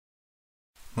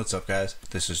What's up, guys?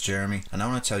 This is Jeremy, and I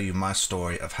want to tell you my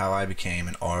story of how I became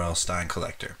an R.L. Stine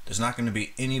collector. There's not going to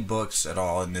be any books at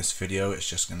all in this video, it's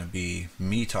just going to be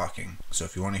me talking. So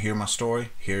if you want to hear my story,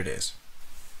 here it is.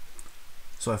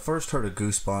 So I first heard of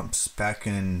Goosebumps back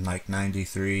in like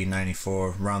 93,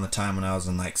 94, around the time when I was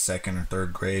in like 2nd or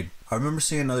 3rd grade. I remember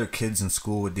seeing other kids in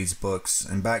school with these books,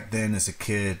 and back then as a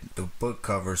kid, the book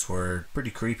covers were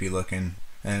pretty creepy looking.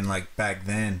 And like back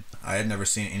then, I had never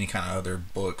seen any kind of other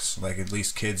books, like at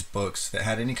least kids books, that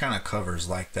had any kind of covers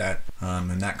like that, and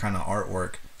that kind of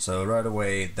artwork. So right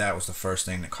away, that was the first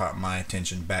thing that caught my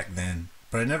attention back then.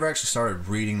 But I never actually started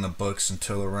reading the books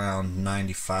until around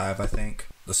 95, I think.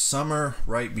 The summer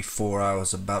right before I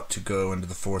was about to go into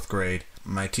the 4th grade,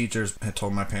 my teachers had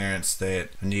told my parents that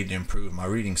I needed to improve my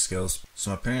reading skills.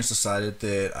 So my parents decided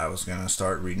that I was going to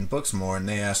start reading books more, and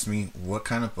they asked me what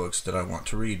kind of books did I want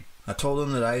to read. I told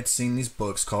them that I had seen these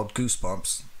books called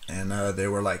Goosebumps, and they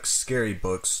were like scary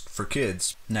books for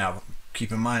kids. Now,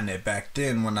 keep in mind that back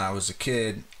then when I was a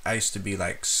kid, I used to be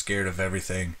like scared of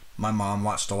everything. My mom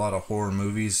watched a lot of horror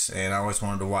movies, and I always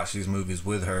wanted to watch these movies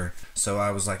with her. So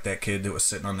I was like that kid that was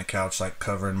sitting on the couch like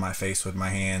covering my face with my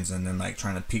hands and then like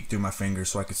trying to peek through my fingers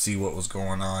so I could see what was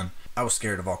going on. I was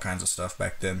scared of all kinds of stuff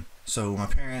back then. So my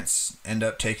parents end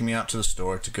up taking me out to the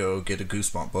store to go get a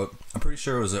Goosebump book. I'm pretty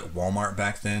sure it was at Walmart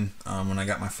back then when I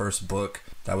got my first book.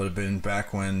 That would have been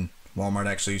back when Walmart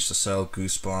actually used to sell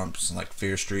Goosebumps and like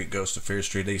Fear Street, Ghost of Fear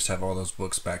Street. They used to have all those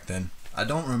books back then. I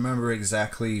don't remember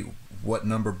exactly what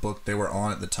number book they were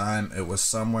on at the time. It was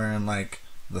somewhere in like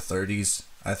the 30s,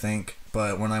 I think.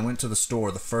 But when I went to the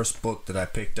store, the first book that I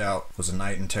picked out was A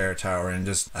Night in Terror Tower, and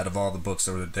just out of all the books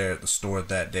that were there at the store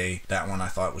that day, that one I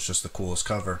thought was just the coolest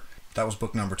cover. That was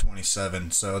book number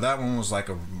 27, so that one was like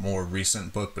a more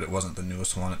recent book, but it wasn't the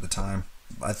newest one at the time.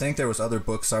 I think there was other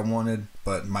books I wanted,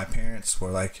 but my parents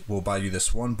were like, we'll buy you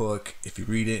this one book. If you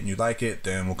read it and you like it,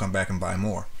 then we'll come back and buy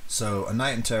more. So A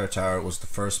Night in Terror Tower was the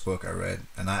first book I read,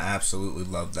 and I absolutely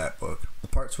loved that book. The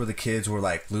parts where the kids were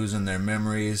like losing their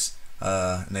memories,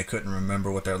 and they couldn't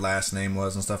remember what their last name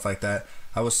was and stuff like that,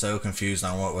 I was so confused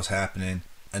on what was happening.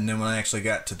 And then when I actually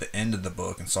got to the end of the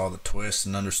book and saw the twist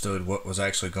and understood what was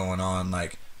actually going on,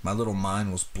 like, my little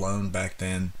mind was blown back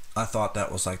then. I thought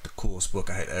that was like the coolest book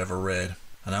I had ever read.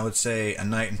 And I would say A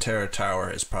Night in Terror Tower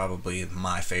is probably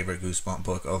my favorite Goosebump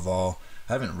book of all.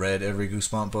 I haven't read every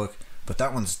Goosebump book, but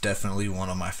that one's definitely one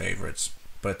of my favorites.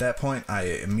 But at that point, I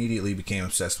immediately became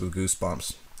obsessed with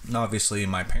Goosebumps. And obviously,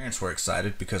 my parents were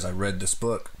excited because I read this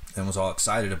book and was all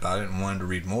excited about it and wanted to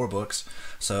read more books.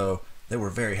 So they were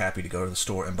very happy to go to the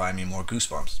store and buy me more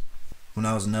Goosebumps. When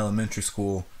I was in elementary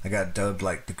school, I got dubbed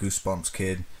like the Goosebumps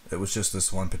kid. It was just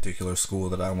this one particular school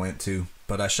that I went to.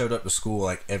 But I showed up to school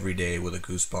like every day with a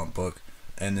Goosebump book.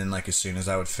 And then like as soon as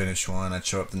I would finish one, I'd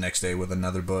show up the next day with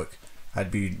another book.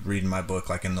 I'd be reading my book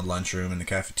like in the lunchroom in the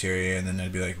cafeteria, and then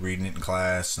I'd be like reading it in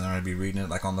class, and then I'd be reading it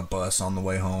like on the bus on the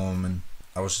way home, and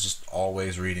I was just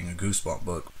always reading a Goosebump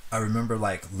book. I remember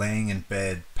like laying in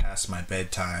bed past my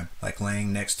bedtime, like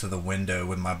laying next to the window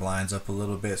with my blinds up a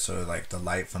little bit so like the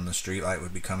light from the street light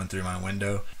would be coming through my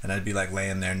window, and I'd be like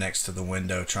laying there next to the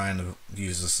window trying to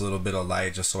use this little bit of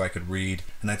light just so I could read,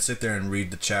 and I'd sit there and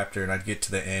read the chapter, and I'd get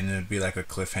to the end and it'd be like a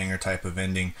cliffhanger type of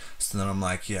ending. So then I'm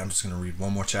like, yeah, I'm just gonna read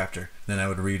one more chapter. Then I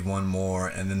would read one more,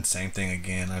 and then same thing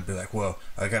again. I'd be like, well,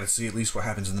 I gotta see at least what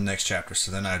happens in the next chapter.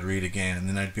 So then I'd read again, and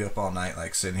then I'd be up all night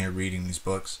like sitting here reading these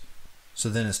books. So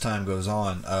then as time goes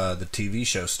on, the TV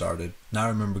show started. Now I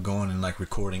remember going and like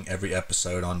recording every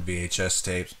episode on VHS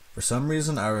tapes. For some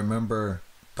reason I remember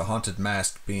The Haunted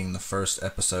Mask being the first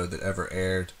episode that ever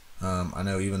aired. I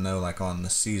know even though like on the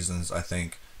seasons, I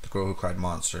think The Girl Who Cried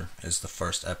Monster is the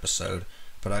first episode.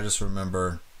 But I just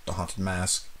remember The Haunted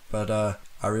Mask. But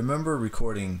I remember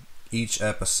recording each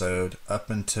episode up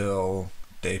until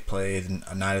they played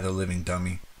A Night of the Living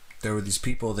Dummy. There were these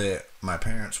people that my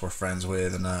parents were friends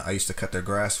with, and I used to cut their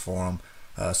grass for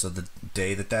them. So the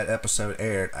day that that episode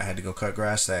aired, I had to go cut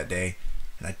grass that day,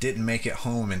 and I didn't make it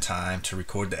home in time to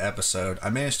record the episode.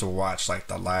 I managed to watch like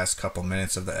the last couple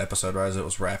minutes of the episode right as it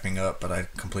was wrapping up, but I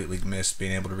completely missed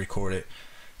being able to record it.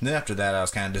 And then after that, I was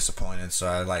kind of disappointed, so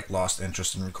I like lost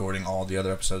interest in recording all the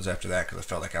other episodes after that because I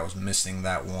felt like I was missing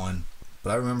that one.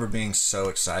 But I remember being so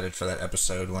excited for that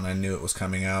episode when I knew it was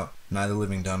coming out. Night of the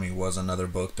Living Dummy was another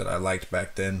book that I liked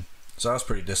back then, so I was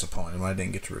pretty disappointed when I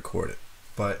didn't get to record it.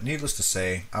 But needless to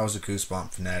say, I was a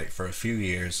Goosebump fanatic for a few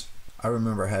years. I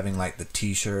remember having like the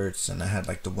t-shirts, and I had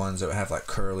like the ones that would have like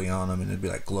curly on them and it'd be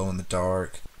like glow in the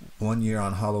dark. One year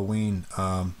on Halloween,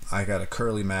 I got a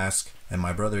curly mask, and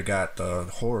my brother got the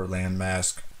Horrorland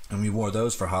mask, and we wore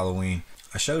those for Halloween.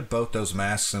 I showed both those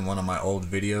masks in one of my old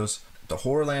videos. The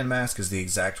Horrorland mask is the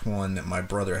exact one that my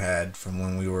brother had from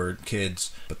when we were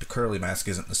kids, but the curly mask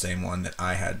isn't the same one that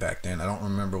I had back then. I don't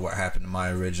remember what happened to my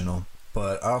original.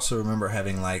 But I also remember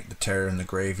having like the Terror in the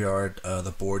Graveyard,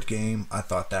 the board game. I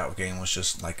thought that game was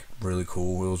just like really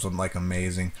cool. It was like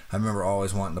amazing. I remember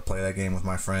always wanting to play that game with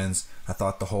my friends. I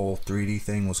thought the whole 3D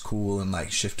thing was cool, and like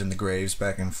shifting the graves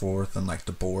back and forth and like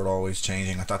the board always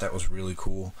changing. I thought that was really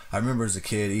cool. I remember as a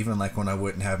kid, even like when I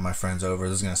wouldn't have my friends over,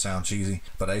 this is gonna sound cheesy,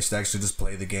 but I used to actually just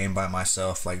play the game by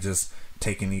myself, like just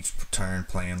taking each turn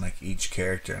playing like each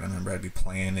character. And I remember I'd be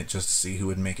playing it just to see who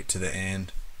would make it to the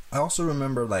end. I also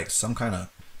remember like some kind of,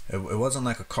 it wasn't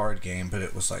like a card game, but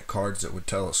it was like cards that would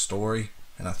tell a story.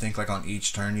 And I think like on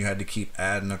each turn you had to keep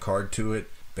adding a card to it.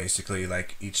 Basically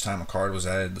like each time a card was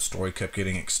added, the story kept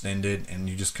getting extended, and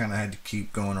you just kind of had to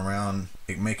keep going around,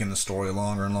 like, making the story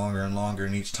longer and longer and longer.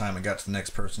 And each time it got to the next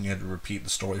person, you had to repeat the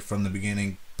story from the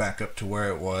beginning back up to where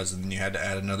it was, and then you had to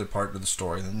add another part to the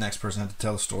story. And the next person had to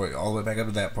tell the story all the way back up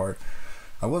to that part.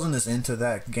 I wasn't as into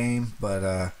that game, but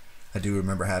I do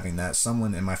remember having that.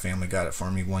 Someone in my family got it for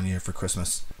me one year for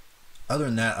Christmas. Other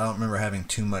than that, I don't remember having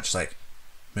too much like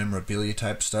memorabilia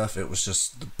type stuff. It was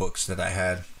just the books that I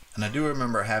had. And I do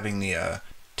remember having the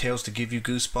Tales to Give You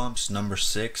Goosebumps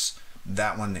 #6.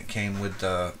 That one that came with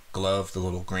the glove, the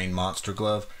little green monster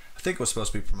glove. I think it was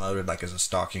supposed to be promoted like as a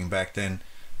stocking back then.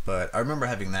 But I remember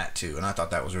having that too, and I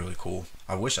thought that was really cool.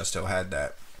 I wish I still had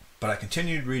that. But I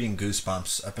continued reading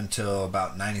Goosebumps up until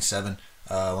about 97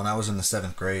 when I was in the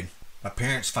 7th grade. My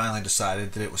parents finally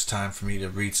decided that it was time for me to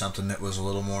read something that was a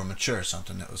little more mature,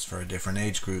 something that was for a different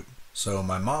age group. So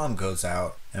my mom goes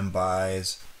out and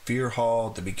buys Fear Hall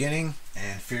the beginning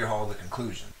and Fear Hall the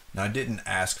conclusion. Now I didn't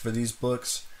ask for these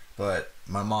books, but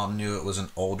my mom knew it was an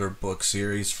older book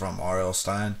series from R.L.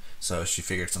 Stine, so she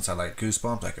figured since I like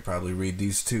Goosebumps, I could probably read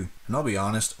these too. And I'll be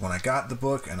honest, when I got the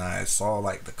book and I saw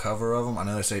like the cover of them, I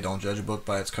know they say don't judge a book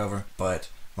by its cover, but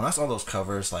when I saw those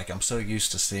covers, like I'm so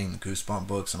used to seeing the Goosebump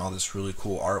books and all this really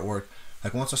cool artwork,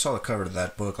 like once I saw the cover to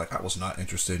that book, like I was not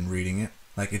interested in reading it.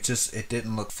 Like it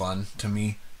didn't look fun to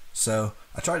me. So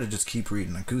I tried to just keep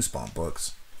reading the Goosebump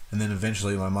books. And then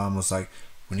eventually my mom was like,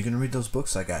 when are you going to read those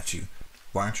books I got you?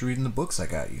 Why aren't you reading the books I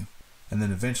got you? And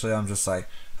then eventually I'm just like,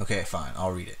 okay, fine,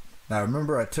 I'll read it. Now I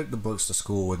remember I took the books to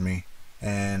school with me,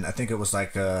 and I think it was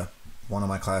like one of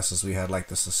my classes we had like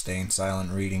the sustained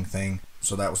silent reading thing.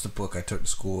 So that was the book I took to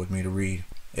school with me to read.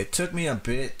 It took me a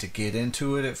bit to get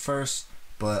into it at first,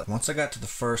 but once I got to the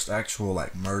first actual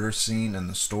like murder scene in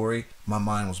the story, my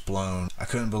mind was blown. I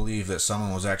couldn't believe that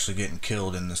someone was actually getting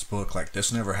killed in this book. Like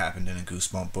this never happened in a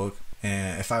Goosebump book.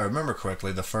 And if I remember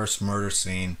correctly, the first murder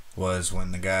scene was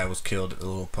when the guy was killed at the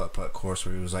little putt-putt course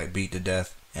where he was like beat to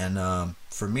death. And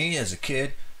for me as a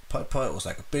kid, putt-putt was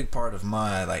like a big part of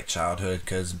my like childhood,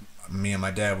 because me and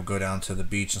my dad would go down to the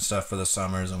beach and stuff for the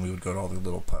summers, and we would go to all the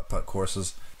little putt-putt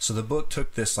courses. So the book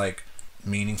took this like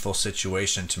meaningful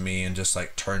situation to me and just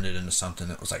like turned it into something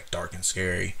that was like dark and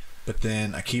scary. But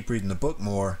then I keep reading the book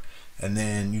more, and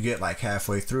then you get like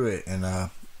halfway through it, and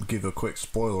give a quick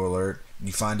spoiler alert,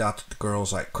 you find out that the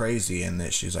girl's like crazy and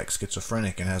that she's like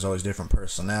schizophrenic and has all these different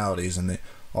personalities, and that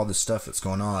all this stuff that's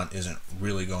going on isn't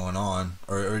really going on,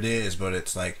 or it is, but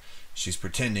it's like she's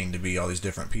pretending to be all these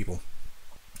different people.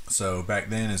 So back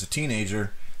then as a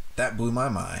teenager, that blew my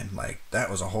mind. Like that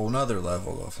was a whole nother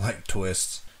level of like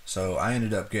twists. So I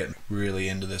ended up getting really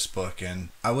into this book, and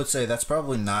I would say that's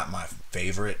probably not my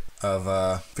favorite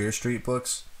of Fear Street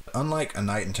books. Unlike A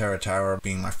Night in Terror Tower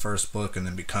being my first book and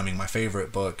then becoming my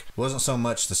favorite book, it wasn't so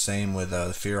much the same with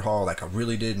the Fear Hall. Like I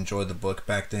really did enjoy the book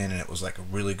back then, and it was like a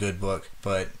really good book.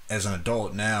 But as an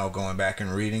adult now, going back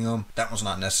and reading them, that was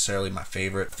not necessarily my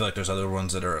favorite. I feel like there's other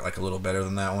ones that are like a little better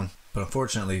than that one. But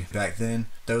unfortunately, back then,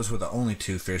 those were the only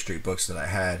two Fear Street books that I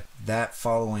had. That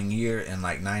following year, in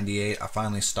like 98, I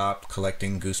finally stopped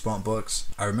collecting Goosebump books.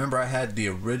 I remember I had the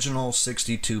original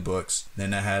 62 books.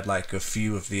 Then I had like a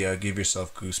few of the Give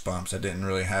Yourself Goosebumps. I didn't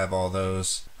really have all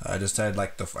those. I just had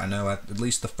like at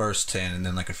least the first 10, and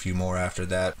then like a few more after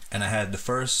that. And I had the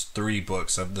first 3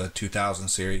 books of the 2000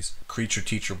 series. Creature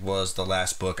Teacher was the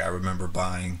last book I remember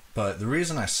buying. But the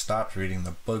reason I stopped reading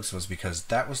the books was because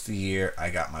that was the year I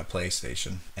got my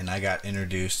PlayStation, and I got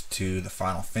introduced to the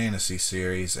Final Fantasy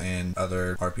series and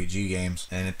other RPG games.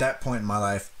 And at that point in my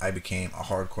life, I became a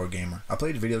hardcore gamer. I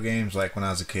played video games like when I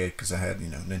was a kid because I had,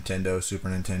 Nintendo, Super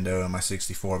Nintendo, and my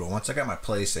 64. But once I got my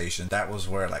PlayStation, that was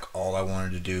where like all I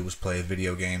wanted to do do was play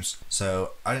video games.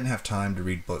 So I didn't have time to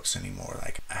read books anymore.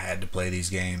 Like, I had to play these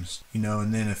games, you know.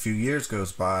 And then a few years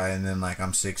goes by, and then like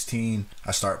I'm 16,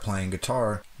 I start playing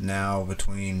guitar. Now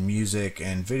between music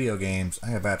and video games, I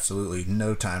have absolutely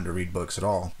no time to read books at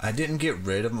all. I didn't get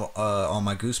rid of all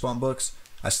my Goosebump books.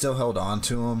 I still held on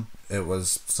to them. It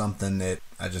was something that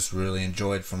I just really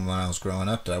enjoyed from when I was growing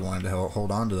up, that I wanted to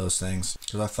hold on to those things,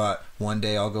 because I thought one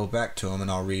day I'll go back to them and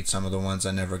I'll read some of the ones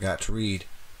I never got to read.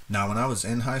 Now, when I was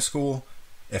in high school,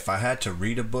 if I had to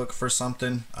read a book for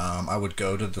something, I would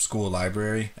go to the school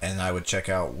library and I would check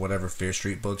out whatever Fear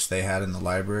Street books they had in the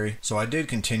library. So I did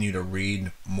continue to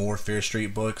read more Fear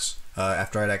Street books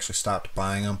after I'd actually stopped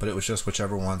buying them, but it was just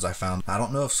whichever ones I found. I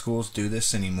don't know if schools do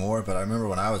this anymore, but I remember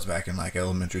when I was back in like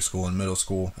elementary school and middle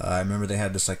school, I remember they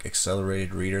had this like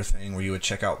accelerated reader thing where you would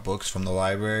check out books from the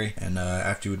library, and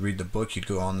after you would read the book, you'd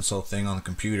go on this whole thing on the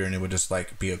computer, and it would just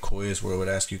like be a quiz where it would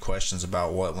ask you questions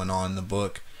about what went on in the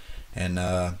book. And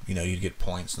you know, you'd get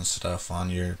points and stuff on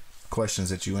your questions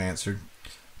that you answered.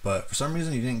 But for some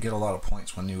reason you didn't get a lot of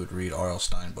points when you would read R.L.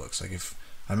 Stine books. Like, if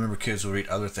I remember kids would read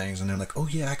other things and they're like, oh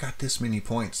yeah, I got this many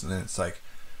points, and then it's like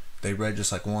they read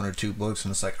just like one or two books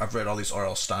and it's like, I've read all these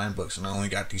R.L. Stine books and I only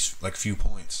got these like few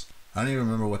points. I don't even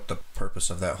remember what the purpose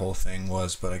of that whole thing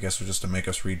was, but I guess it was just to make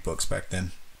us read books back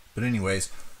then. But anyways,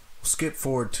 we'll skip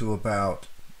forward to about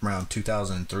around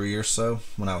 2003 or so,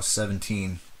 when I was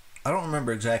 17. I don't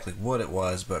remember exactly what it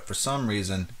was, but for some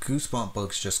reason, Goosebump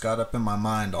books just got up in my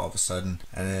mind all of a sudden,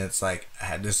 and it's like I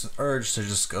had this urge to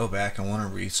just go back and want to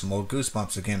read some old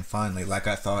Goosebumps again finally. Like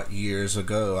I thought years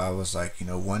ago, I was like, you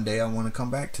know, one day I want to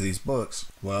come back to these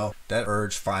books. Well, that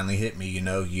urge finally hit me, you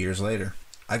know, years later.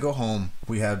 I go home,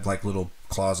 we had like little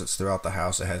closets throughout the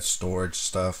house that had storage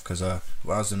stuff, because I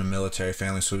was in a military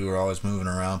family, so we were always moving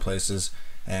around places,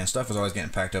 and stuff was always getting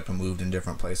packed up and moved in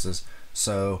different places.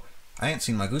 So I hadn't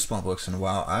seen my Goosebump books in a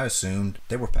while. I assumed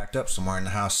they were packed up somewhere in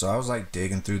the house, so I was like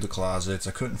digging through the closets.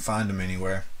 I couldn't find them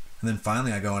anywhere. And then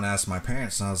finally I go and ask my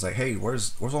parents, and I was like, hey,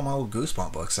 where's all my old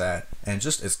Goosebump books at? And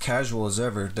just as casual as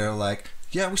ever, they're like,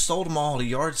 yeah, we sold them all at a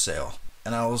yard sale.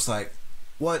 And I was like,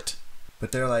 what?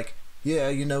 But they're like, yeah,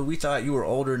 you know, we thought you were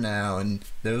older now, and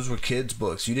those were kids'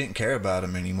 books. You didn't care about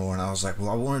them anymore. And I was like, well,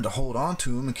 I wanted to hold on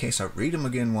to them in case I read them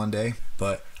again one day.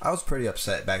 But I was pretty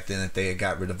upset back then that they had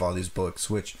got rid of all these books,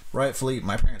 which rightfully,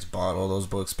 my parents bought all those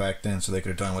books back then so they could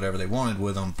have done whatever they wanted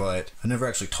with them. But I never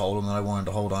actually told them that I wanted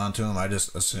to hold on to them. I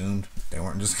just assumed they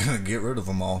weren't just going to get rid of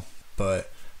them all.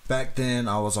 But back then,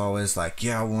 I was always like,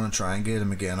 yeah, I want to try and get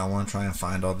them again. I want to try and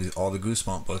find all the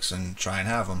Goosebump books and try and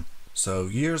have them. So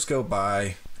years go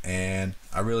by, and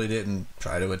I really didn't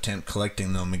try to attempt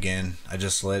collecting them again. I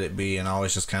just let it be, and I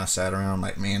always just kind of sat around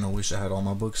like, man, I wish I had all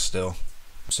my books still.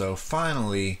 So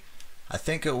finally, I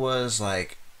think it was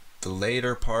like the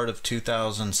later part of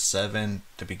 2007,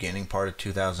 the beginning part of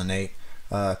 2008.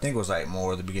 I think it was like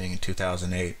more the beginning of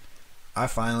 2008. I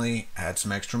finally had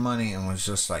some extra money and was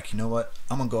just like, you know what?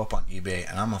 I'm going to go up on eBay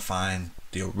and I'm going to find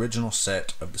the original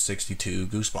set of the 62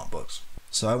 Goosebump books.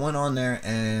 So I went on there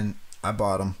and I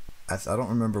bought them. I don't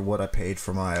remember what I paid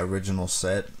for my original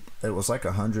set. It was like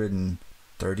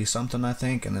 130 something, I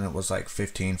think, and then it was like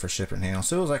 15 for shipping and handling.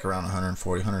 So it was like around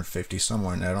 140, 150,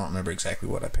 somewhere in there. I don't remember exactly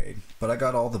what I paid. But I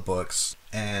got all the books,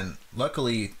 and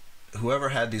luckily, whoever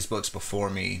had these books before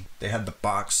me, they had the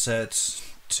box sets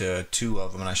to 2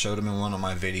 of them, and I showed them in one of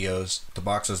my videos. The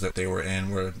boxes that they were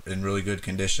in really good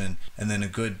condition, and then a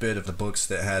good bit of the books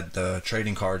that had the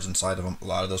trading cards inside of them, a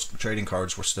lot of those trading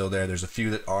cards were still there. There's a few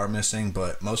that are missing,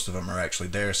 but most of them are actually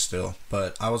there still.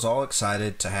 But I was all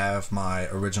excited to have my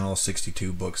original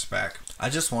 62 books back. I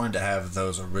just wanted to have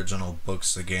those original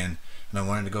books again, and I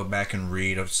wanted to go back and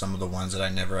read of some of the ones that I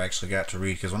never actually got to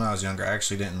read, because when I was younger, I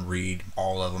actually didn't read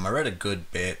all of them. I read a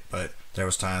good bit, but there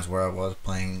was times where I was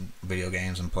playing video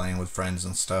games and playing with friends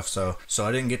and stuff, so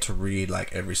I didn't get to read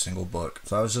like every single book.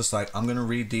 So I was just like, I'm gonna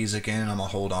read these again, and I'm gonna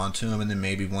hold on to them, and then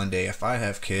maybe one day if I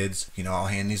have kids, you know, I'll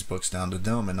hand these books down to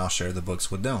them and I'll share the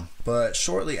books with them. But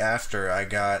shortly after I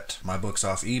got my books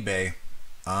off eBay,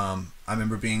 I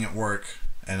remember being at work,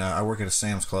 and I work at a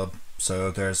Sam's Club.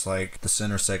 So there's like the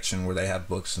center section where they have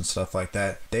books and stuff like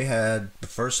that. They had the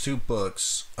first 2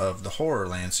 books of the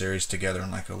Horrorland series together in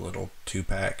like a little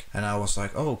 2-pack. And I was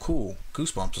like, oh cool,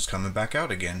 Goosebumps is coming back out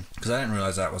again. Because I didn't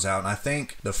realize that was out. And I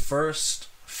think the first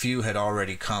few had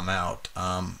already come out.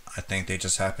 I think they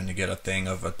just happened to get a thing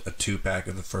of a 2-pack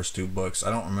of the first 2 books. I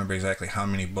don't remember exactly how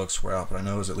many books were out, but I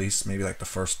know it was at least maybe like the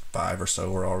first 5 or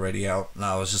so were already out. And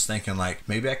I was just thinking, like,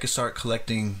 maybe I could start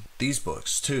collecting these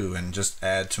books too and just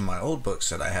add to my old books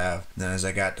that I have. And then as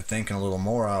I got to thinking a little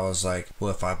more, I was like,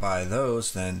 well, if I buy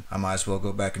those, then I might as well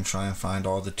go back and try and find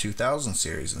all the 2000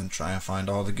 series and try and find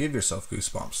all the Give Yourself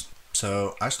Goosebumps.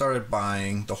 So I started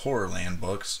buying the Horrorland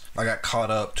books. I got caught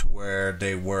up to where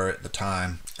they were at the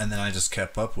time, and then I just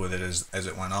kept up with it as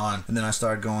it went on. And then I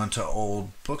started going to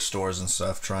old bookstores and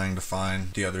stuff trying to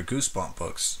find the other Goosebump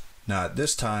books. Now at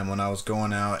this time, when I was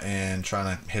going out and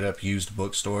trying to hit up used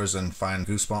bookstores and find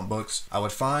Goosebump books, I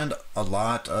would find a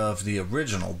lot of the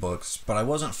original books, but I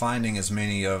wasn't finding as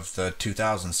many of the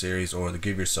 2000 series or the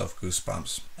Give Yourself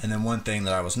Goosebumps. And then one thing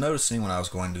that I was noticing when I was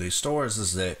going to these stores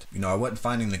is that, you know, I wasn't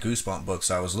finding the Goosebump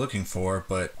books I was looking for,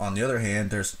 but on the other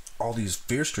hand, there's all these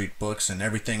Fear Street books and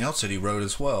everything else that he wrote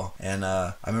as well. And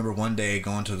I remember one day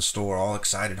going to the store all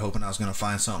excited, hoping I was going to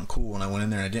find something cool, and I went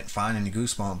in there and I didn't find any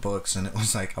Goosebump books, and it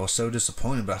was like, I was so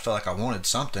disappointed, but I felt like I wanted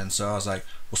something, so I was like,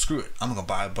 well, screw it, I'm going to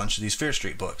buy a bunch of these Fear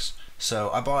Street books.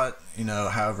 So I bought, you know,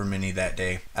 however many that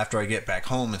day. After I get back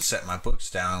home and set my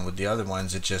books down with the other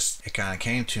ones, it kind of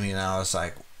came to me, and I was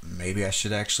like, maybe I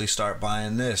should actually start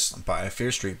buying this, buy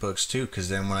Fear Street books too, because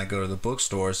then when I go to the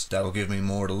bookstores, that'll give me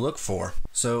more to look for.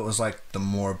 So it was like the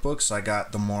more books I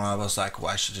got, the more I was like,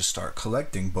 well, I should just start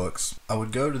collecting books. I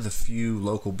would go to the few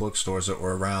local bookstores that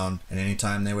were around, and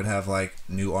anytime they would have like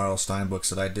new R.L. Stine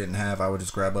books that I didn't have, I would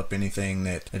just grab up anything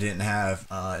that I didn't have.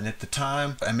 And at the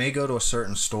time, I may go to a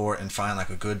certain store and find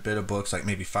like a good bit of books, like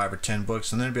maybe 5 or 10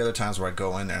 books, and then there'd be other times where I'd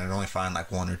go in there and I'd only find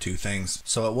like 1 or 2 things.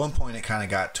 So at one point it kind of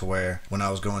got to where when I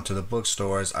was going to the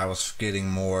bookstores, I was getting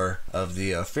more of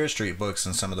the Fear Street books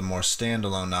and some of the more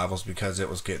standalone novels, because it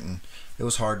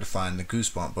was hard to find the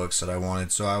Goosebump books that I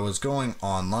wanted, so I was going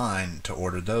online to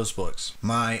order those books.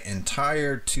 My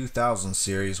entire 2000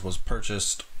 series was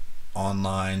purchased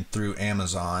online through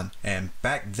Amazon, and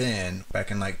back then,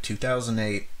 back in like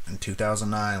 2008 and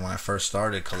 2009, when I first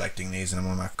started collecting these and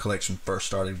when my collection first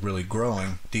started really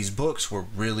growing, these books were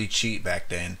really cheap back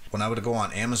then. When I would go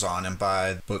on Amazon and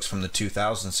buy books from the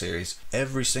 2000 series,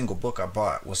 every single book I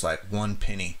bought was like 1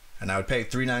 penny. And I would pay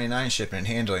 $3.99 shipping and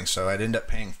handling, so I'd end up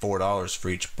paying $4 for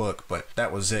each book, but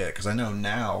that was it. Because I know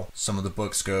now some of the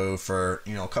books go for,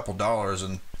 you know, a couple dollars,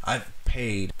 and I've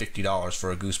paid $50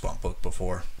 for a Goosebump book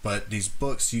before. But these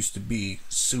books used to be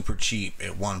super cheap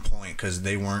at one point because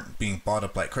they weren't being bought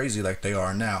up like crazy like they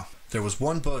are now. There was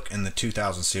one book in the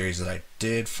 2000 series that I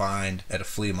did find at a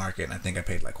flea market, and I think I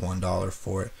paid like $1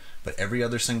 for it. But every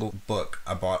other single book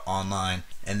I bought online.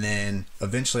 And then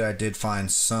eventually I did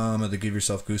find some of the Give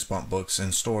Yourself Goosebump books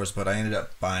in stores, but I ended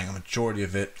up buying a majority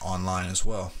of it online as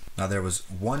well. Now there was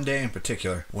one day in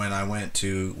particular when I went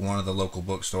to one of the local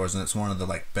bookstores, and it's one of the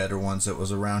like better ones that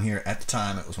was around here. At the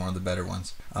time it was one of the better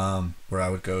ones, where I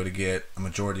would go to get a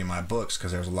majority of my books,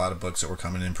 because there was a lot of books that were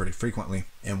coming in pretty frequently.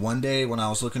 And one day when I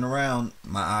was looking around,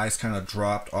 my eyes kind of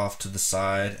dropped off to the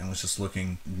side and was just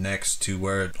looking next to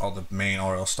where all the main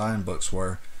R.L. Stine books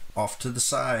were. Off to the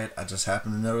side, I just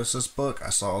happened to notice this book. I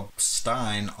saw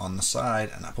Stine on the side,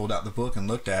 and I pulled out the book and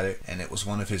looked at it, and it was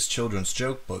one of his children's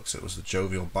joke books. It was the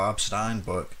Jovial Bob Stine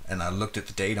book, and I looked at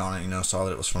the date on it, you know, saw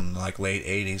that it was from like late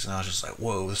 80s, and I was just like,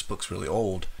 whoa, this book's really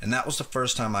old. And that was the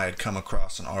first time I had come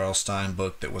across an R.L. Stine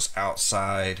book that was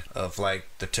outside of like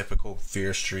the typical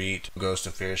Fear Street, Ghost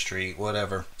of Fear Street,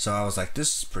 whatever. So I was like,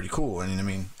 this is pretty cool. And I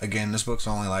mean, again, this book's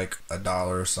only like $1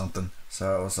 or something.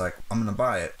 So I was like, I'm gonna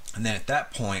buy it. And then at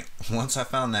that point, once I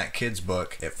found that kid's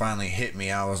book, it finally hit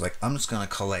me. I was like, I'm just gonna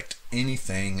collect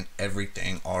anything and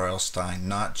everything R.L. Stine,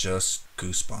 not just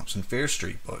Goosebumps and Fear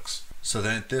Street books. So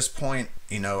then at this point,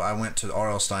 you know, I went to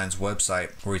R.L. Stine's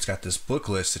website where he's got this book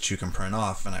list that you can print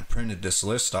off, and I printed this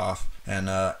list off, and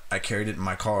I carried it in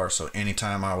my car, so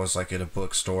anytime I was like at a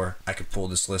bookstore, I could pull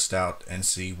this list out and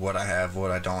see what I have, what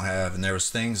I don't have. And there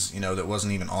was things, you know, that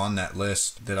wasn't even on that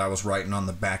list that I was writing on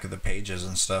the back of the pages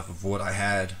and stuff of what I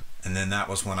had. And then that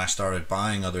was when I started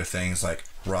buying other things like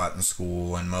Rotten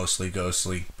School and Mostly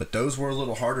Ghostly. But those were a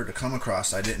little harder to come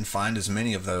across. I didn't find as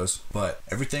many of those. But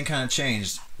everything kind of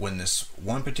changed when this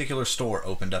one particular store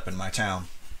opened up in my town.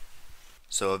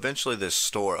 So eventually this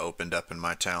store opened up in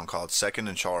my town called 2nd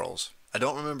and Charles. I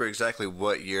don't remember exactly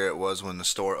what year it was when the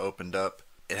store opened up.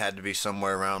 It had to be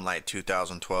somewhere around like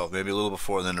 2012, maybe a little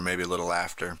before then or maybe a little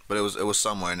after. But it was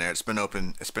somewhere in there. It's been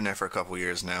open. It's been there for a couple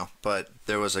years now. But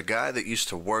there was a guy that used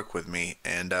to work with me,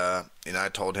 and I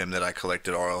told him that I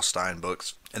collected R.L. Stine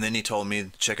books. And then he told me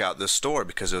to check out this store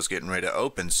because it was getting ready to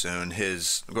open soon.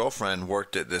 His girlfriend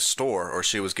worked at this store, or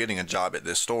she was getting a job at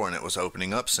this store, and it was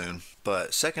opening up soon.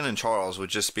 But Second and Charles would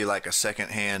just be like a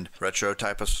second-hand retro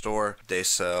type of store. They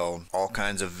sell all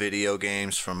kinds of video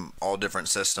games from all different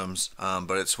systems,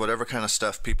 but it's whatever kind of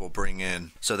stuff people bring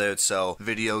in. So they would sell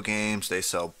video games, they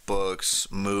sell books,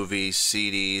 movies,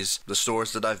 CDs. The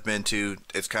stores that I've been to,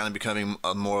 it's kind of becoming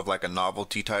more of like a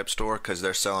novelty type store because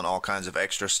they're selling all kinds of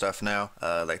extra stuff now.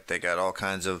 Like they got all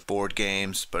kinds of board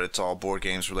games, but it's all board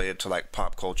games related to like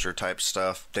pop culture type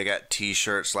stuff. They got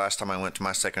t-shirts. Last time I went to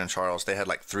my Second and Charles, they had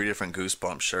like 3 different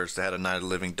Goosebumps shirts. They had a Night of the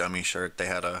Living Dummy shirt, they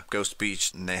had a Ghost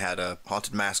Beach, and they had a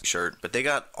Haunted Mask shirt. But they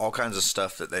got all kinds of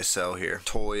stuff that they sell here.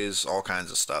 Toys, all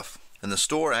kinds of stuff. And the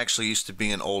store actually used to be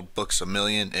an old Books A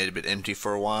Million. It had been empty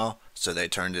for a while, so they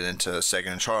turned it into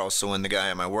Second and Charles. So when the guy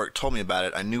at my work told me about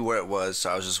it, I knew where it was,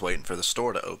 so I was just waiting for the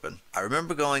store to open. I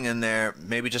remember going in there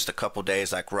maybe just a couple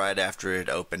days, like right after it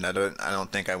opened. I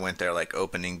don't think I went there like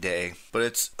opening day. But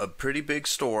it's a pretty big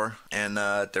store, and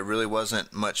there really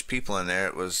wasn't much people in there.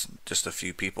 It was just a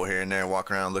few people here and there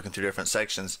walking around looking through different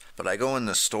sections. But I go in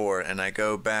the store, and I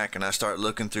go back, and I start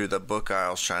looking through the book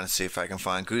aisles trying to see if I can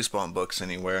find Goosebump books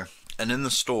anywhere. And in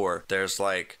the store, there's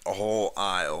like a whole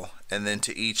aisle, and then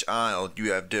to each aisle,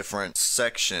 you have different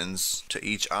sections to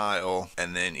each aisle,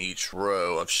 and then each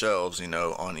row of shelves, you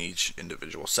know, on each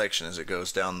individual section as it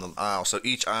goes down the aisle. So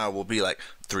each aisle will be like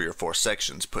 3 or 4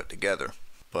 sections put together.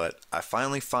 But I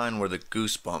finally find where the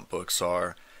Goosebump books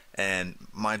are, and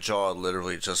my jaw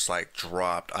literally just like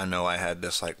dropped. I know I had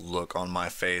this like look on my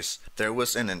face. There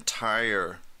was an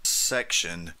entire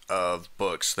section of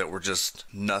books that were just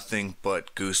nothing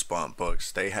but Goosebump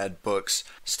books. They had books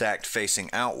stacked facing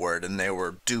outward, and they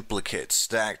were duplicates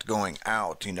stacked going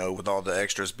out, you know, with all the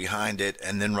extras behind it.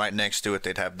 And then right next to it,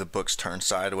 they'd have the books turned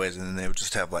sideways, and then they would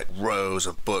just have like rows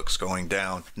of books going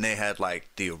down. And they had like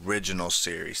the original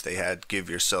series. They had Give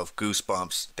Yourself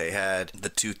Goosebumps. They had the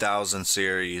 2000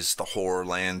 series, the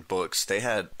Horrorland books. They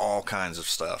had all kinds of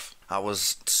stuff. I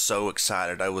was so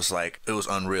excited. I was like, it was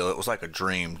unreal. It was like a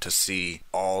dream to see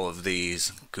all of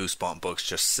these Goosebump books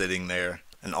just sitting there.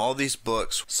 And all these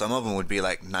books, some of them would be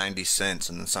like 90 cents,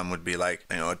 and then some would be like,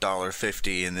 you know,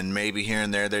 $1.50, and then maybe here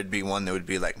and there there'd be one that would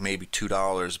be like maybe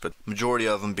 $2, but majority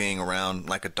of them being around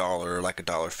like $1 or like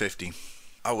 $1.50.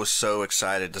 I was so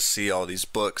excited to see all these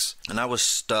books, and I was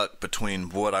stuck between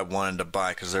what I wanted to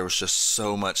buy because there was just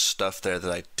so much stuff there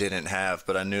that I didn't have.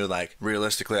 But I knew, like,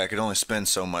 realistically I could only spend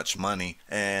so much money.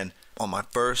 And on my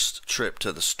first trip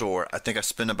to the store, I think I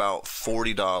spent about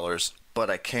 $40,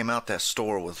 but I came out that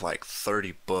store with like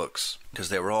 30 books because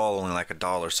they were all only like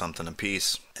 $1 something a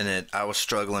piece. And I was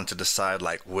struggling to decide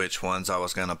like which ones I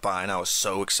was gonna buy, and I was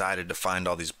so excited to find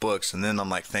all these books. And then I'm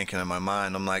like thinking in my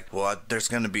mind, I'm like, well, there's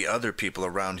gonna be other people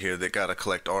around here that gotta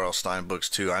collect R.L. Stine books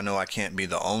too. I know I can't be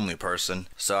the only person.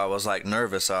 So I was like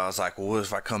nervous. I was like, well, what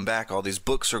if I come back, all these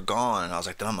books are gone? And I was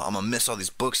like, I'm gonna miss all these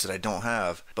books that I don't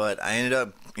have. But I ended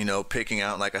up, you know, picking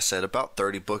out, like I said, about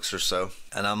 30 books or so.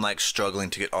 And I'm like struggling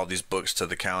to get all these books to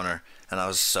the counter. And I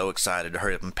was so excited to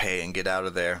hurry up and pay and get out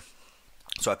of there.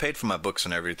 So I paid for my books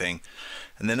and everything.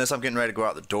 And then as I'm getting ready to go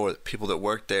out the door, the people that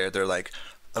work there, they're like,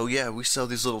 oh yeah, we sell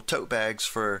these little tote bags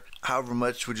for however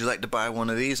much. Would you like to buy one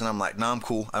of these? And I'm like, no, I'm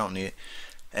cool. I don't need it.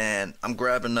 And I'm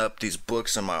grabbing up these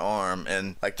books in my arm,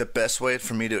 and like the best way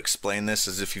for me to explain this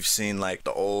is if you've seen like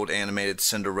the old animated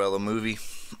Cinderella movie.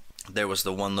 There was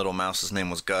the one little mouse, his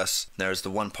name was Gus. There was the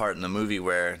one part in the movie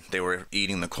where they were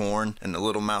eating the corn, and the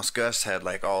little mouse Gus had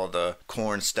like all the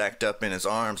corn stacked up in his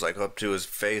arms, like up to his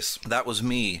face. That was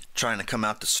me trying to come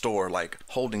out the store, like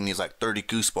holding these like 30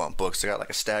 Goosebump books. I got like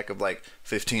a stack of like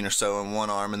 15 or so in one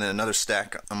arm, and then another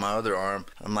stack on my other arm.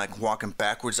 I'm like walking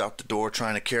backwards out the door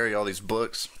trying to carry all these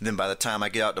books. And then by the time I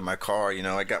get out to my car, you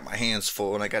know, I got my hands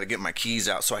full, and I got to get my keys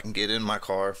out so I can get in my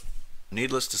car.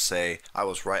 Needless to say, I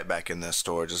was right back in this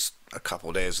store just a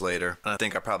couple days later, and I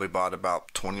think I probably bought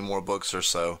about 20 more books or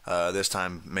so, this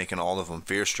time making all of them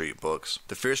Fear Street books.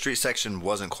 The Fear Street section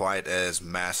wasn't quite as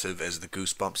massive as the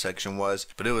Goosebump section was,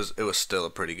 but it was still a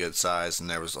pretty good size, and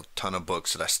there was a ton of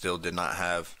books that I still did not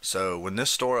have. So when this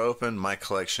store opened, my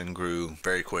collection grew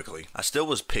very quickly. I still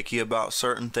was picky about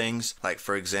certain things, like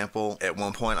for example, at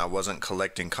one point I wasn't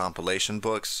collecting compilation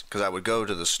books, because I would go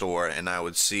to the store and I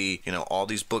would see, you know, all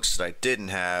these books that I didn't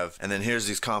have, and then here's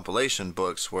these compilation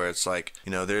books where it's like,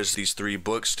 you know, there's these 3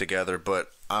 books together,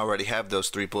 but I already have those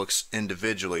 3 books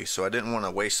individually, so I didn't want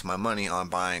to waste my money on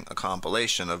buying a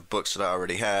compilation of books that I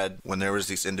already had when there was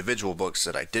these individual books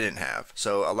that I didn't have.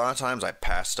 So a lot of times I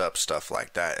passed up stuff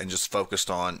like that and just focused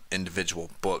on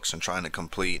individual books and trying to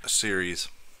complete a series.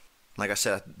 Like I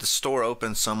said, the store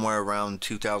opened somewhere around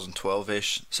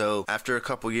 2012-ish. So after a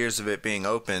couple years of it being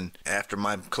open, after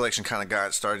my collection kind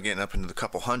of started getting up into the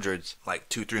couple hundreds, like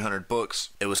 200-300 books,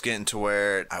 it was getting to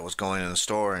where I was going in the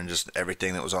store and just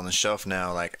everything that was on the shelf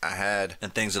now, like I had,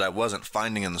 and things that I wasn't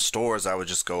finding in the stores, I would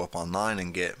just go up online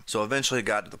and get. So eventually it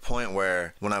got to the point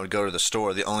where when I would go to the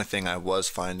store, the only thing I was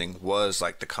finding was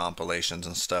like the compilations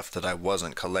and stuff that I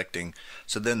wasn't collecting.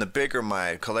 So then the bigger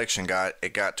my collection got,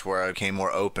 it got to where I became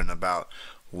more open about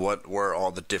what were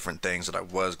all the different things that I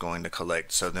was going to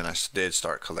collect. So then I did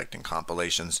start collecting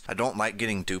compilations. I don't like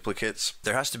getting duplicates.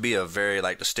 There has to be a very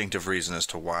like distinctive reason as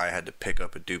to why I had to pick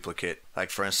up a duplicate. Like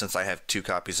for instance, I have 2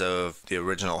 copies of the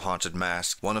original Haunted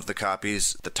Mask. One of the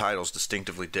copies, the title's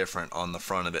distinctively different on the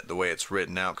front of it, the way it's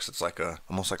written out, because it's like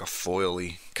almost like a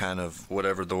foily kind of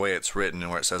whatever, the way it's written and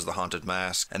where it says the Haunted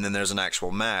Mask. And then there's an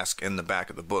actual mask in the back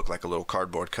of the book, like a little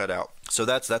cardboard cutout. So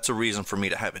that's a reason for me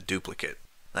to have a duplicate.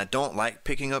 I don't like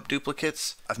picking up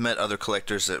duplicates. I've met other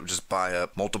collectors that just buy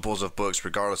up multiples of books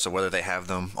regardless of whether they have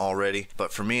them already.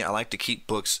 But for me, I like to keep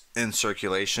books in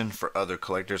circulation for other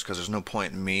collectors because there's no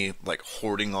point in me like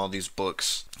hoarding all these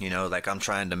books. You know, like I'm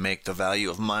trying to make the value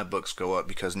of my books go up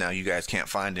because now you guys can't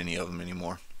find any of them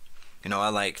anymore. You know, I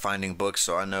like finding books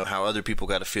so I know how other people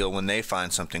got to feel when they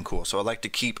find something cool. So I like to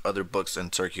keep other books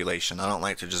in circulation. I don't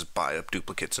like to just buy up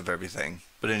duplicates of everything.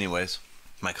 But anyways,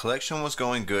 my collection was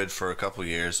going good for a couple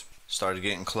years. Started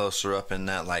getting closer up in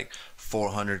that like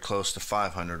 400 close to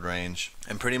 500 range.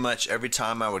 And pretty much every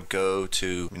time I would go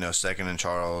to, you know, Second and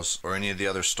Charles or any of the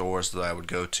other stores that I would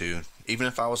go to, even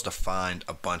if I was to find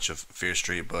a bunch of Fear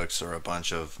Street books or a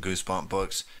bunch of Goosebump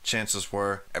books, chances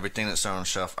were everything that's on the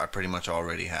shelf I pretty much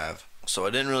already have. So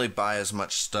I didn't really buy as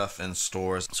much stuff in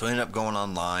stores. So I ended up going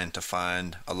online to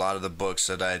find a lot of the books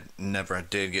that I never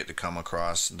did get to come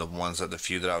across, the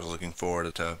few that I was looking for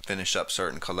to finish up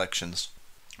certain collections.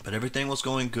 But everything was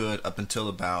going good up until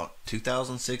about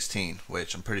 2016,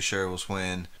 which I'm pretty sure was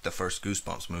when the first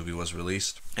Goosebumps movie was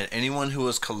released. And anyone who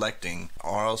was collecting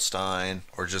R.L. Stine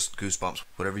or just Goosebumps,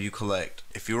 whatever you collect,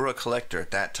 if you were a collector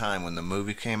at that time when the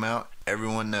movie came out,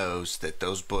 everyone knows that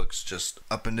those books just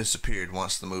up and disappeared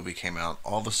once the movie came out.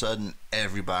 All of a sudden,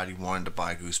 everybody wanted to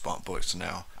buy Goosebump books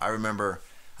now. I remember,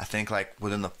 I think like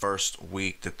within the first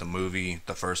week that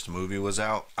the first movie was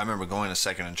out, I remember going to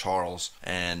Second and Charles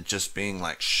and just being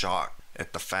like shocked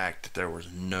at the fact that there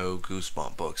was no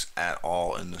Goosebump books at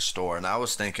all in the store. And I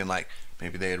was thinking like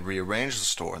maybe they had rearranged the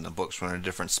store and the books were in a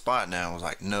different spot now. I was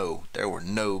like, no, there were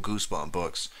no Goosebump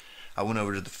books. I went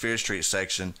over to the Fear Street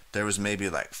section. There was maybe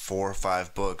like 4 or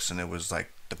 5 books, and it was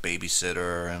like The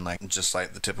Babysitter and like just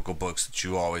like the typical books that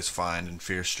you always find in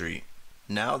Fear Street.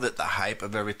 Now that the hype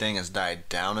of everything has died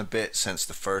down a bit since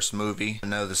the first movie, I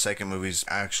know the second movie's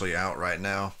actually out right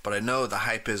now, but I know the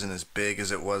hype isn't as big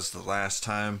as it was the last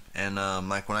time. And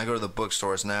like when I go to the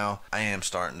bookstores now, I am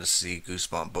starting to see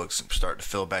Goosebump books start to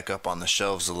fill back up on the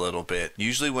shelves a little bit.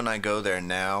 Usually when I go there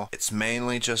now, it's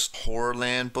mainly just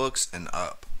Horrorland books and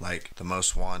up, like The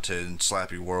Most Wanted,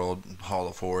 Slappy World, Hall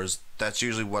of Horrors. That's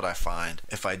usually what I find.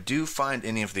 If I do find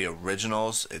any of the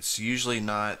originals, it's usually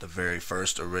not the very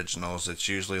first originals. It's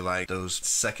usually like those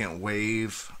second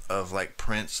wave of like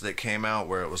prints that came out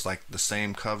where it was like the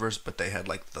same covers, but they had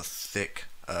like the thick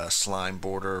slime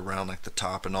border around like the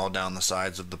top and all down the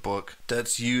sides of the book.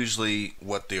 That's usually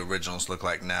what the originals look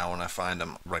like now. When I find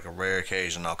them, like a rare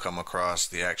occasion, I'll come across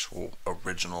the actual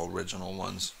original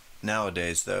ones.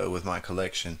 Nowadays though, with my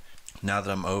collection, now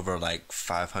that I'm over like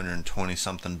 520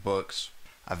 something books,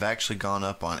 I've actually gone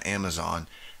up on Amazon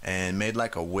and made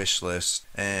like a wish list,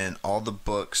 and all the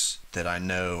books that I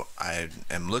know I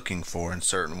am looking for and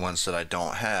certain ones that I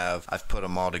don't have, I've put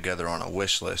them all together on a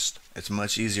wish list. It's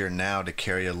much easier now to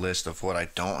carry a list of what I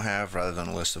don't have rather than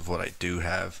a list of what I do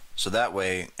have. So that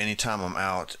way, anytime I'm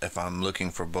out, if I'm looking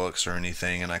for books or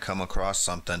anything and I come across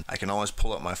something, I can always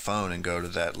pull up my phone and go to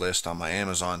that list on my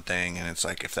Amazon thing, and it's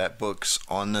like if that book's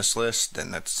on this list,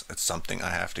 then it's something I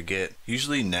have to get.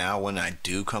 Usually now when I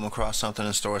do come across something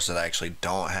in stores that I actually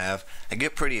don't have, I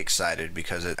get pretty excited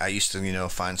because I used to, you know,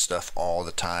 find stuff all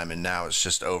the time, and now it's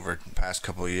just over the past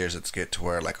couple of years it's get to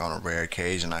where like on a rare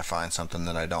occasion I find something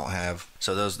that I don't have.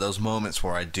 So those moments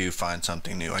where I do find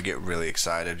something new, I get really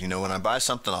excited. You know, when I buy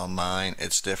something online,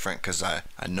 it's different because I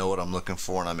know what I'm looking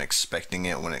for and I'm expecting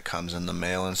it when it comes in the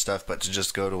mail and stuff, but to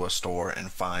just go to a store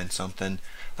and find something,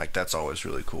 like that's always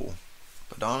really cool.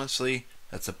 But honestly,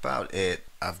 that's about it.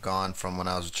 I've gone from when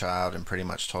I was a child and pretty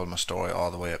much told my story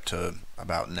all the way up to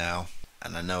about now,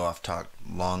 and I know I've talked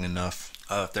long enough.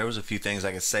 If there was a few things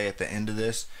I could say at the end of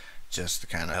this, just to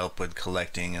kind of help with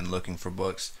collecting and looking for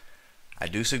books, I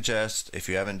do suggest, if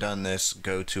you haven't done this,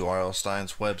 go to R.L.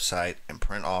 Stine's website and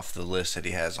print off the list that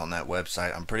he has on that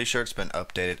website. I'm pretty sure it's been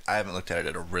updated. I haven't looked at it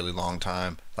in a really long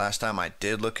time. Last time I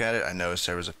did look at it, I noticed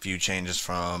there was a few changes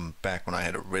from back when I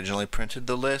had originally printed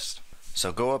the list.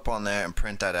 So go up on there and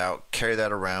print that out. Carry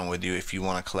that around with you if you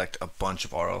want to collect a bunch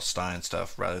of R.L. Stine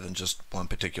stuff rather than just one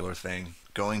particular thing.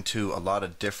 Going to a lot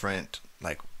of different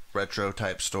like retro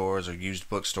type stores or used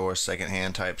bookstores,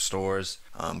 secondhand type stores,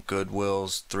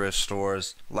 Goodwills, thrift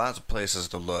stores, lots of places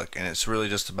to look, and it's really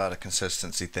just about a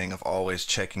consistency thing of always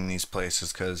checking these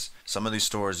places, because some of these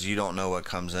stores you don't know what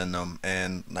comes in them.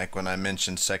 And like when I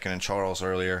mentioned Second and Charles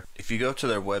earlier, if you go to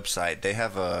their website, they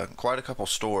have quite a couple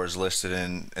stores listed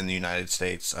in the United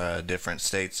States, different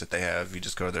states that they have. You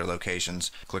just go to their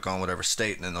locations, click on whatever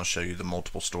state, and then they'll show you the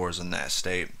multiple stores in that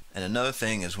state. And another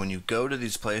thing is, when you go to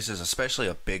these places, especially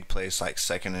a big place like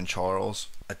Second and Charles,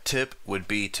 a tip would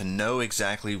be to know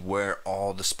exactly where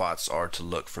all the spots are to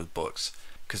look for books.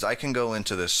 Because I can go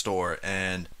into this store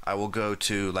and I will go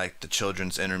to like the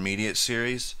children's intermediate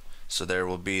series. So there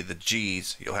will be the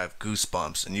G's, you'll have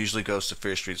Goosebumps, and usually Ghost of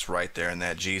Fear Street's right there in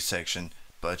that G section.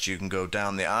 But you can go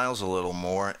down the aisles a little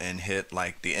more and hit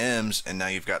like the M's, and now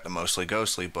you've got the mostly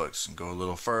ghostly books. And go a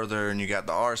little further and you got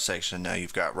the R section, now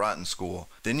you've got Rotten School.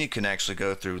 Then you can actually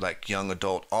go through like young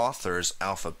adult authors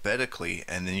alphabetically,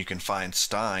 and then you can find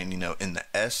Stine, in the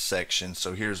S section.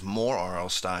 So here's more R.L.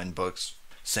 Stine books.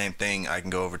 Same thing, I can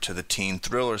go over to the teen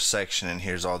thriller section and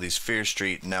here's all these Fear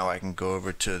Street. Now I can go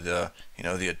over to the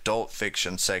the adult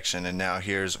fiction section, and now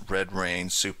here's Red Rain,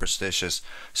 Superstitious.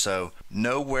 So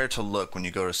know where to look when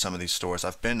you go to some of these stores.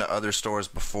 I've been to other stores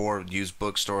before, used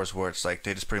bookstores, where it's like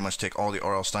they just pretty much take all the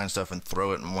R.L. Stine stuff and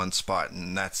throw it in one spot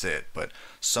and that's it. But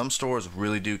some stores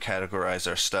really do categorize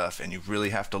their stuff, and you really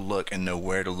have to look and know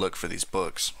where to look for these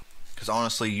books. Because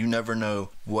honestly, you never know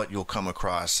what you'll come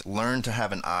across. Learn to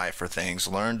have an eye for things.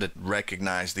 Learn to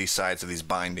recognize these sides of these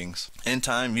bindings. In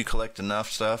time, you collect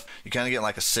enough stuff, you kind of get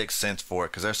like a sixth sense for it.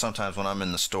 Because there's sometimes when I'm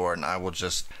in the store and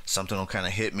something will kind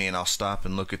of hit me, and I'll stop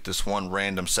and look at this one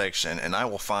random section, and I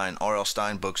will find R.L.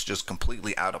 Stine books just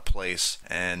completely out of place.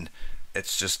 And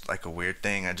it's just like a weird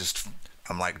thing.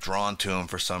 I'm like drawn to them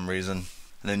for some reason.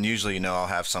 And then usually, I'll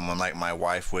have someone like my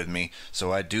wife with me,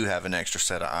 so I do have an extra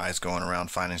set of eyes going around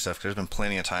finding stuff. There's been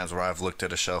plenty of times where I've looked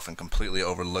at a shelf and completely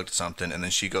overlooked something, and then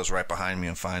she goes right behind me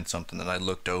and finds something that I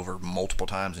looked over multiple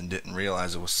times and didn't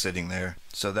realize it was sitting there.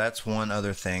 So that's one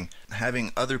other thing.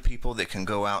 Having other people that can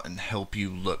go out and help you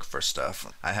look for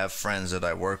stuff. I have friends that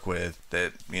I work with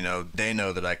that, they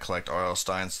know that I collect R.L.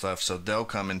 Stine stuff, so they'll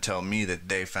come and tell me that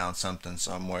they found something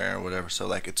somewhere or whatever. So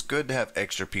like, it's good to have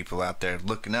extra people out there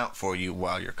looking out for you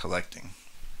while you're collecting.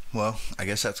 Well, I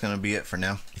guess that's going to be it for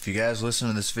now. If you guys listen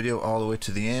to this video all the way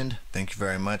to the end, thank you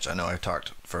very much. I know I've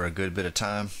talked for a good bit of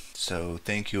time, so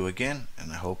thank you again,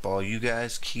 and I hope all you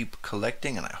guys keep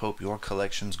collecting, and I hope your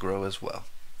collections grow as well.